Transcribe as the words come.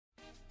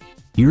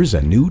Here's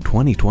a new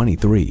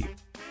 2023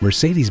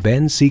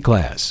 Mercedes-Benz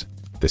C-Class.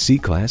 The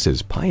C-Class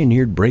has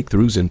pioneered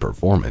breakthroughs in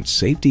performance,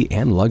 safety,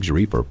 and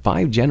luxury for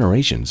 5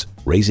 generations,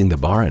 raising the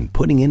bar and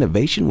putting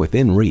innovation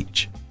within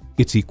reach.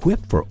 It's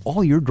equipped for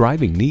all your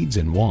driving needs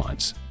and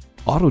wants.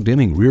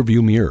 Auto-dimming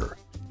rearview mirror,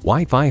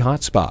 Wi-Fi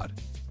hotspot,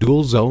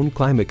 dual-zone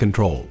climate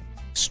control,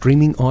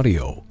 streaming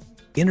audio,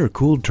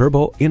 intercooled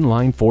turbo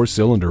inline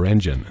 4-cylinder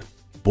engine,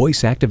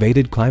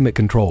 voice-activated climate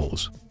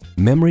controls,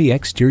 memory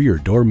exterior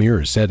door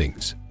mirror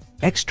settings,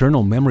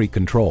 external memory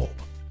control,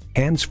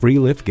 hands-free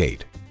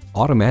liftgate,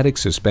 automatic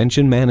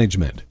suspension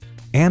management,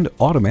 and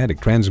automatic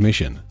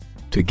transmission.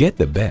 To get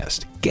the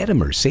best, get a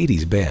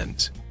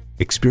Mercedes-Benz.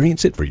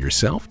 Experience it for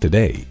yourself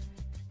today.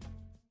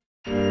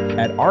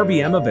 At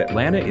RBM of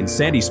Atlanta in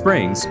Sandy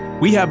Springs,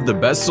 we have the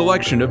best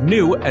selection of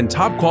new and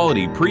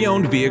top-quality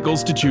pre-owned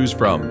vehicles to choose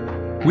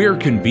from. We are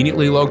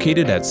conveniently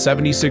located at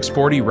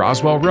 7640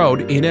 Roswell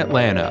Road in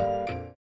Atlanta.